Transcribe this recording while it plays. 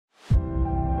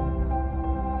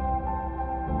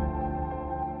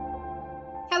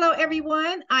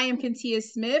everyone. I am Kentia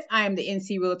Smith. I am the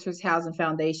NC Realtors Housing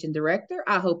Foundation Director.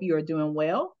 I hope you are doing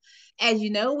well. As you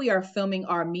know, we are filming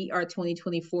our Meet Our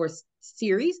 2024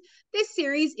 series. This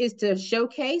series is to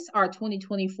showcase our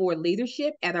 2024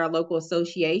 leadership at our local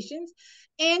associations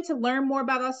and to learn more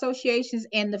about our associations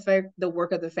and the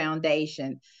work of the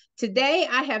foundation. Today,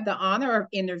 I have the honor of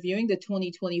interviewing the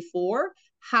 2024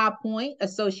 High Point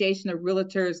Association of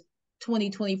Realtors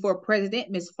 2024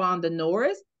 President, Ms. Fonda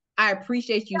Norris. I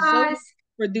appreciate you so much Guys,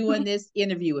 for doing this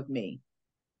interview with me.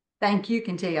 thank you,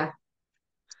 Kentia.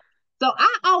 So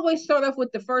I always start off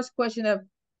with the first question of,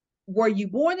 were you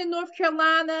born in North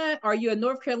Carolina? Are you a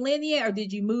North Carolinian, or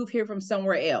did you move here from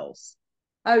somewhere else?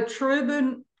 Oh, true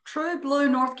blue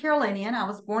North Carolinian. I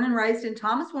was born and raised in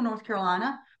Thomasville, North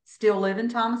Carolina. Still live in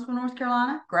Thomasville, North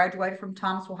Carolina. Graduated from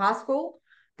Thomasville High School,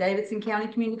 Davidson County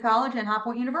Community College, and High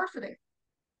Point University.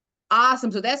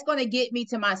 Awesome. So that's going to get me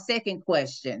to my second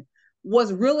question.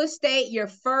 Was real estate your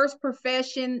first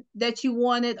profession that you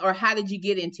wanted, or how did you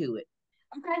get into it?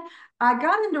 Okay. I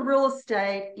got into real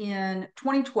estate in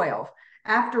 2012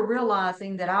 after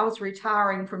realizing that I was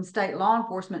retiring from state law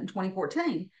enforcement in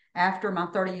 2014 after my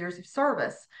 30 years of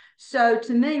service. So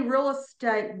to me, real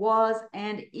estate was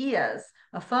and is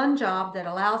a fun job that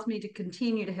allows me to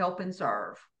continue to help and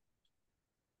serve.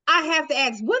 I have to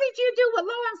ask, what did you do with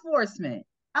law enforcement?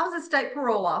 I was a state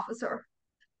parole officer.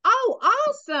 Oh,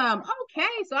 awesome. Okay.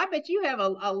 So I bet you have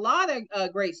a lot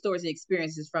of great stories and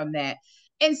experiences from that.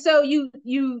 And so you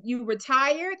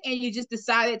retired and you just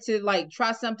decided to like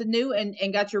try something new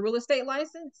and got your real estate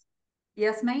license?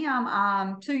 Yes,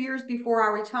 ma'am. 2 years before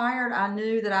I retired, I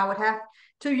knew that I would have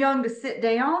too young to sit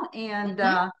down and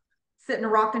Mm-hmm. sit in a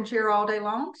rocking chair all day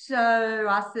long. So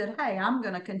I said, "Hey, I'm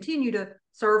going to continue to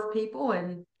serve people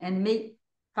and meet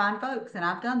fine folks," and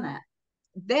I've done that.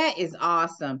 That is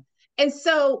awesome. And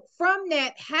so from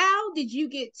that, how did you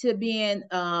get to being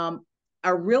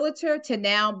a realtor to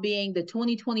now being the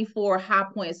 2024 High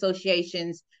Point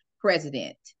Association's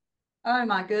president? Oh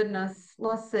my goodness.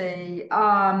 Let's see.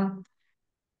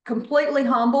 Completely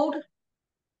humbled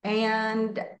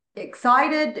and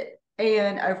excited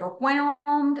and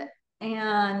overwhelmed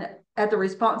and at the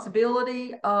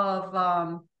responsibility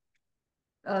of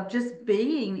just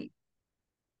being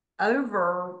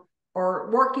over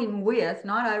or working with,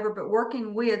 not over, but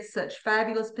working with such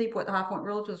fabulous people at the High Point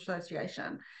Realtors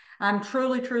Association. I'm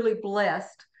truly, truly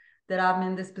blessed that I'm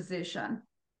in this position.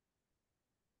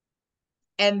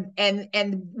 And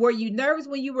were you nervous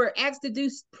when you were asked to do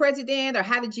president, or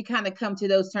how did you kind of come to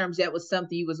those terms that was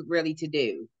something you was ready to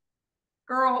do?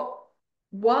 Girl,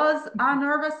 was I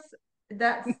nervous?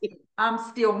 That's I'm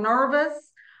still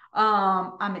nervous.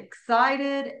 I'm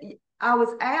excited. I was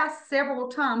asked several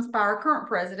times by our current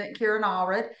president, Karen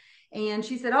Allred, and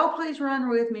she said, "Oh, please run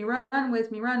with me, run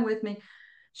with me, run with me."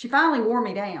 She finally wore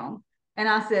me down. And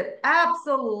I said,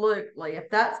 "Absolutely. If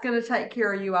that's going to take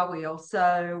care of you, I will."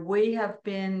 So we have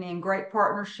been in great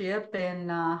partnership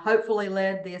and hopefully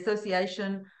led the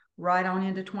association right on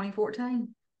into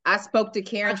 2014. I spoke to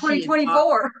Karen. She is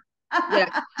 2024.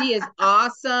 yeah, she is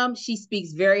awesome. She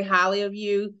speaks very highly of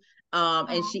you.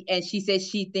 And she says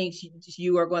she thinks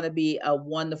you are going to be a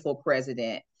wonderful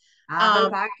president. I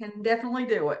hope Um, I can definitely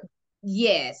do it.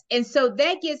 yes. And so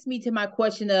that gets me to my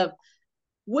question of,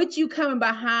 with you coming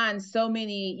behind so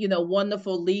many,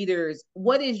 wonderful leaders,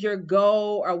 what is your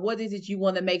goal, or what is it you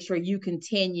want to make sure you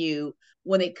continue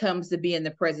when it comes to being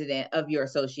the president of your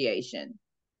association?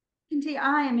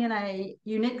 I am in a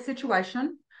unique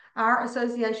situation. Our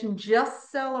association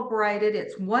just celebrated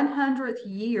its 100th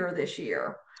year this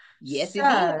year. Yes, it did.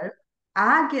 So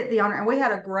I get the honor, and we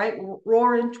had a great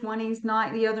roaring 20s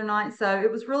night the other night. So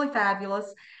it was really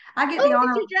fabulous. I get the Oh, did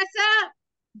honor, you dress up?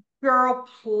 girl,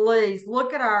 please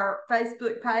look at our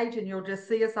Facebook page and you'll just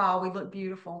see us all. We look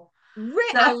beautiful. So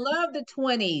I love the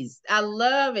 20s. I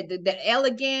love it. The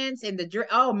elegance and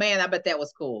oh man, I bet that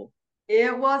was cool.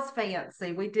 it was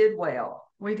fancy. We did well.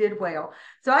 We did well.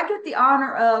 So I get the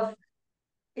honor of,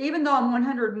 even though I'm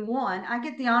 101, I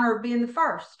get the honor of being the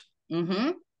first.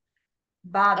 Mm-hmm.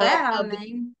 By Of that, I of the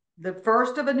mean the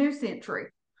first of a new century.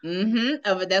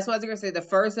 of it. That's what I was gonna say. The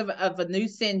first of a new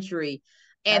century.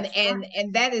 And That's and right.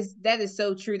 and that is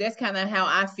so true. That's kind of how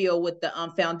I feel with the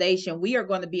foundation. We are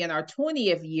going to be in our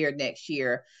 20th year next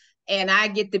year, and I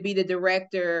get to be the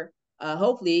director.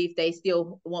 Hopefully, if they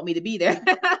still want me to be there,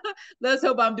 let's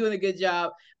hope I'm doing a good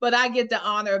job. But I get the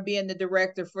honor of being the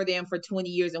director for them for 20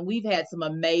 years, and we've had some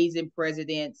amazing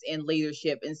presidents and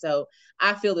leadership, and so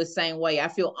I feel the same way. I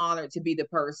feel honored to be the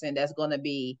person that's going to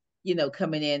be,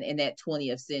 coming in that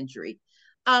 20th century.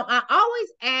 I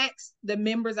always ask the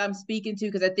members I'm speaking to,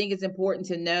 because I think it's important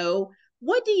to know,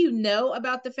 What do you know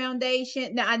about the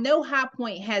foundation? Now, I know High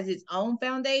Point has its own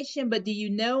foundation, but do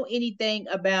you know anything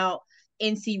about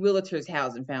NC Realtors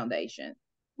Housing Foundation?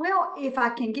 Well, if I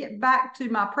can get back to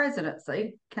my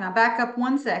presidency, can I back up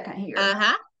 1 second here?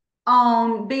 Uh-huh.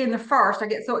 On being the first, I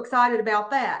get so excited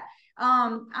about that.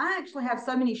 I actually have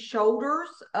so many shoulders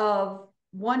of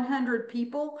 100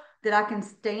 people that I can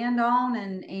stand on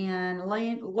and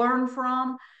learn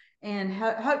from and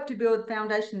hope to build a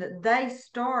foundation that they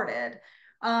started.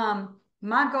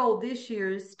 My goal this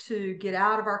year is to get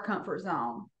out of our comfort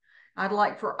zone. I'd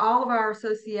like for all of our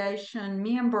association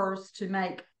members to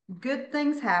make good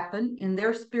things happen in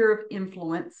their sphere of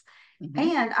influence. Mm-hmm.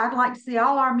 And I'd like to see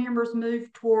all our members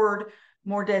move toward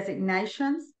more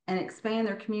designations and expand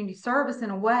their community service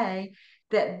in a way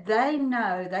that they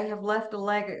know they have left a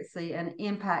legacy and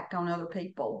impact on other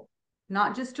people,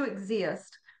 not just to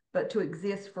exist, but to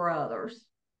exist for others.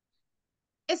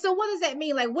 And so what does that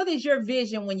mean? Like, what is your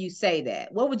vision when you say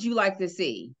that? What would you like to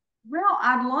see? Well,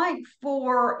 I'd like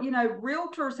for,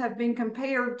 realtors have been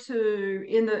compared to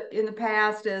in the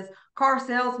past as car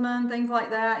salesmen, things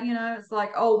like that. It's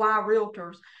like, oh, why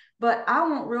realtors? But I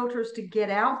want realtors to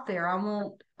get out there. I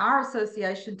want our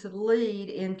association to lead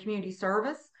in community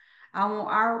service. I want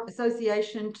our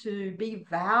association to be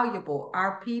valuable,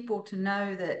 our people to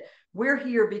know that we're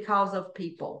here because of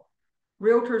people.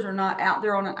 Realtors are not out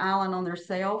there on an island on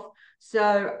themselves.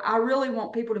 So I really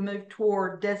want people to move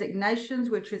toward designations,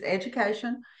 which is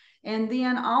education. And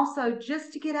then also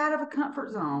just to get out of a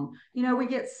comfort zone. We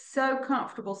get so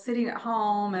comfortable sitting at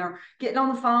home or getting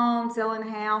on the phone, selling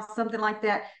a house, something like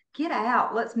that. Get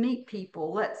out. Let's meet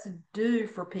people. Let's do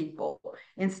for people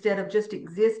instead of just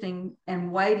existing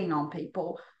and waiting on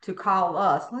people to call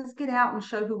us. Let's get out and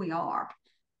show who we are.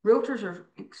 Realtors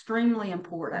are extremely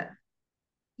important.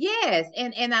 Yes,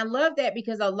 and I love that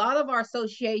because a lot of our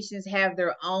associations have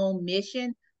their own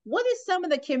mission. What is some of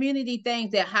the community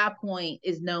things that High Point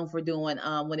is known for doing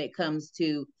when it comes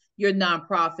to your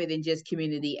nonprofit and just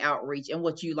community outreach and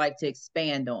what you like to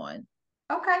expand on?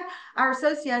 Okay, our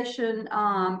association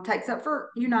takes up for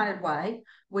United Way.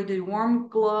 We do warm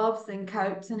gloves and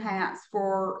coats and hats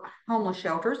for homeless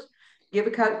shelters. Give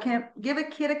a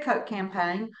kid a coat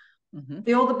campaign. Mm-hmm.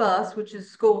 Fill the bus, which is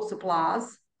school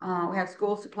supplies. We have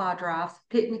school supply drives.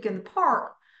 Picnic in the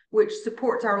park, which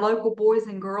supports our local boys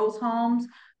and girls homes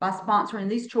by sponsoring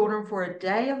these children for a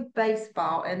day of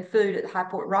baseball and food at High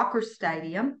Point Rockers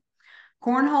Stadium.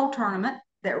 Cornhole tournament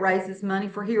that raises money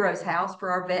for Heroes House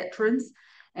for our veterans,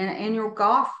 and an annual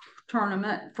golf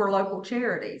tournament for local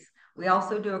charities. We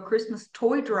also do a Christmas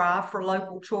toy drive for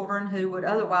local children who would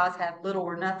otherwise have little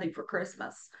or nothing for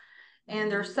Christmas.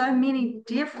 And there's so many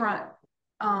different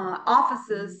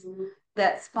offices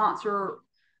that sponsor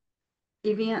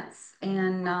events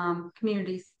and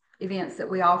community events that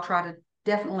we all try to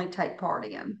definitely take part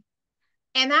in.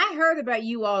 And I heard about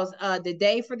you all's the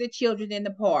Day for the Children in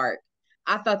the Park.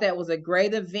 I thought that was a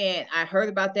great event. I heard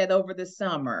about that over the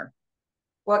summer.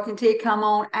 What can T come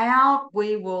on out?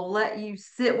 We will let you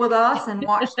sit with us and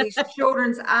watch these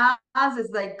children's eyes as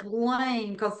they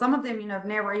gleam, because some of them, have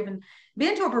never even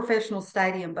been to a professional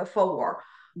stadium before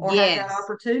or had that Yes.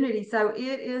 opportunity. So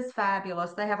it is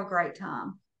fabulous. They have a great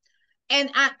time. And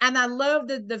I love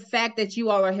the fact that you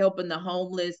all are helping the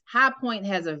homeless. High Point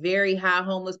has a very high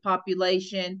homeless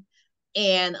population.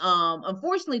 And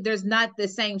unfortunately, there's not the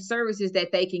same services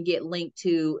that they can get linked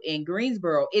to in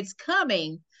Greensboro. It's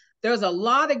coming. There's a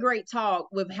lot of great talk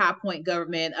with High Point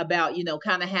government about,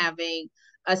 kind of having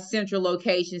a central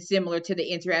location similar to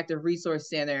the Interactive Resource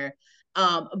Center.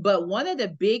 But one of the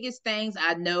biggest things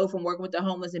I know from working with the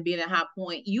homeless and being at High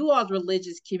Point, you all's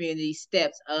religious community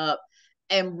steps up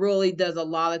and really does a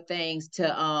lot of things to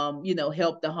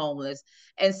help the homeless.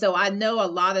 And so I know a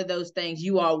lot of those things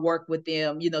you all work with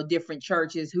them, different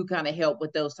churches who kind of help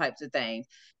with those types of things,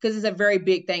 because it's a very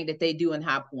big thing that they do in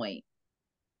High Point.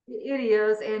 It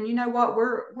is. And you know what?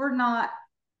 We're not,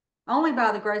 only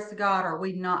by the grace of God are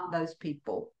we not those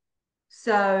people.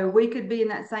 So we could be in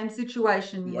that same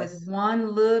situation with Yes.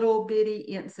 one little bitty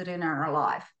incident in our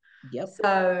life. Yep.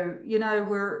 So,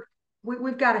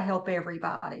 we've got to help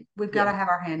everybody. We've got Yeah. to have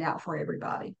our hand out for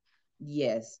everybody.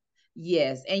 Yes.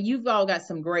 Yes. And you've all got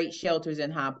some great shelters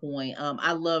in High Point.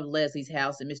 I love Leslie's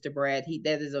house and Mr. Brad.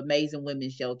 That is amazing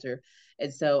women's shelter.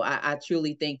 And so I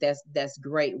truly think that's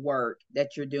great work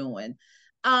that you're doing.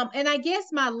 And I guess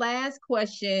my last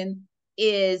question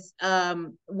is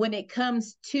when it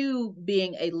comes to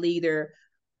being a leader,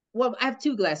 well, I have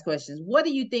two last questions. What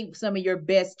do you think some of your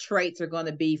best traits are going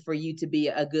to be for you to be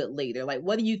a good leader? Like,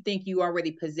 what do you think you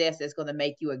already possess that's going to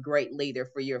make you a great leader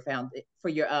for your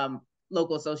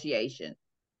local association?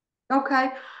 Okay.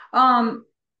 I'm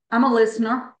a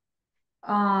listener.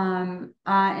 I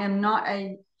am not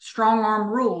a strong arm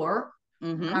ruler. I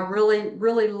Mm-hmm.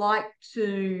 really like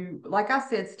to, like I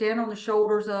said, stand on the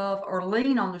shoulders of or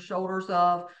lean on the shoulders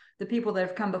of the people that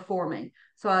have come before me.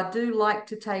 So I do like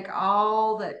to take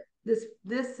all that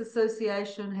this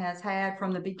association has had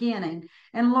from the beginning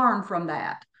and learn from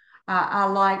that. I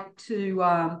like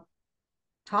to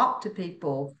talk to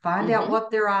people, find out Mm-hmm. what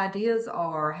their ideas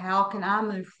are. How can I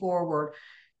move forward?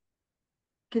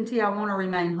 Kentia, I want to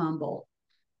remain humble.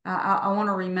 I want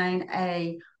to remain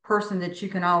a person that you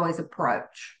can always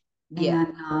approach. Yeah.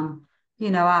 And, you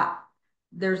know,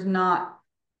 there's not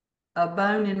a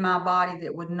bone in my body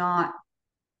that would not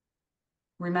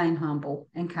remain humble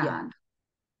and Yeah. kind.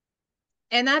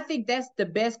 And I think that's the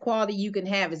best quality you can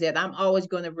have, is that I'm always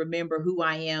going to remember who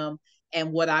I am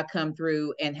and what I come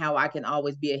through and how I can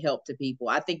always be a help to people.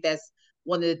 I think that's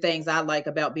one of the things I like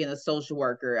about being a social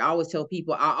worker. I always tell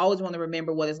people I always want to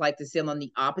remember what it's like to sit on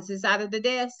the opposite side of the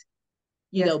desk.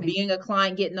 You Yes, know, ma'am. being a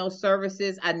client getting those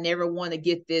services, I never want to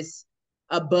get this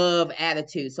above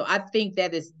attitude. So I think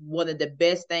that is one of the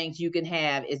best things you can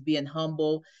have, is being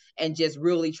humble and just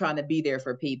really trying to be there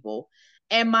for people.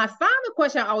 And my final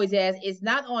question I always ask is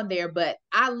not on there, but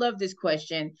I love this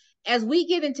question. As we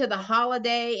get into the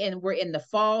holiday and we're in the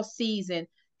fall season,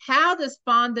 how does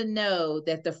Fonda know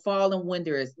that the fall and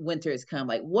winter is come?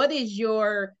 Like, what is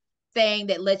your thing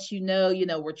that lets you know,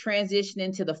 we're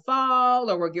transitioning to the fall,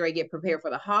 or we're going to get prepared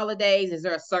for the holidays? Is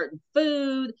there a certain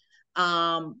food?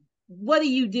 What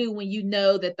do you do when you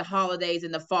know that the holidays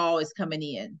and the fall is coming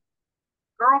in?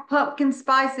 Girl, pumpkin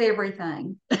spice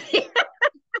everything.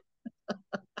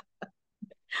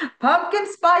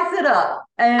 Pumpkin spice it up.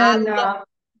 I love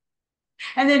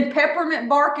And then peppermint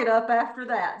bark it up after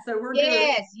that. So we're good.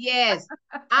 Yes, yes.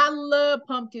 I love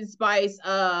pumpkin spice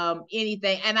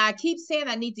anything. And I keep saying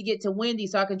I need to get to Wendy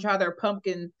so I can try their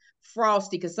pumpkin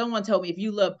frosty, because someone told me if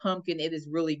you love pumpkin, it is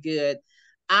really good.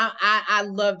 I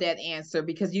love that answer,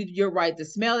 because you're right. The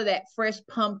smell of that fresh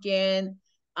pumpkin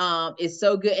is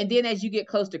so good. And then as you get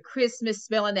close to Christmas,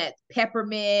 smelling that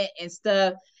peppermint and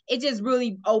stuff, it just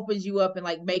really opens you up and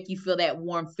like make you feel that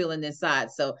warm feeling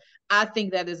inside. So I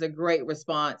think that is a great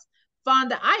response.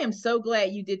 Fonda, I am so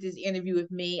glad you did this interview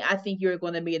with me. I think you're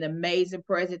going to be an amazing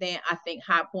president. I think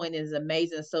High Point is an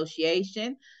amazing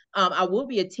association. I will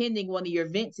be attending one of your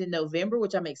events in November,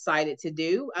 which I'm excited to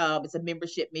do. It's a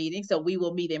membership meeting, so we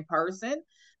will meet in person.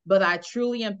 But I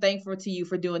truly am thankful to you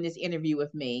for doing this interview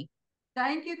with me.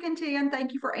 Thank you, Kentia.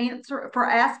 Thank you for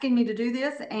asking me to do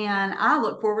this. And I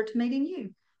look forward to meeting you.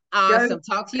 Go, Awesome.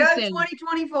 Talk to you go soon.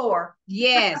 2024.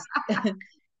 Yes.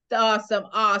 Awesome.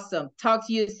 Awesome. Talk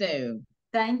to you soon.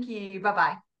 Thank you. Bye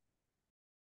bye.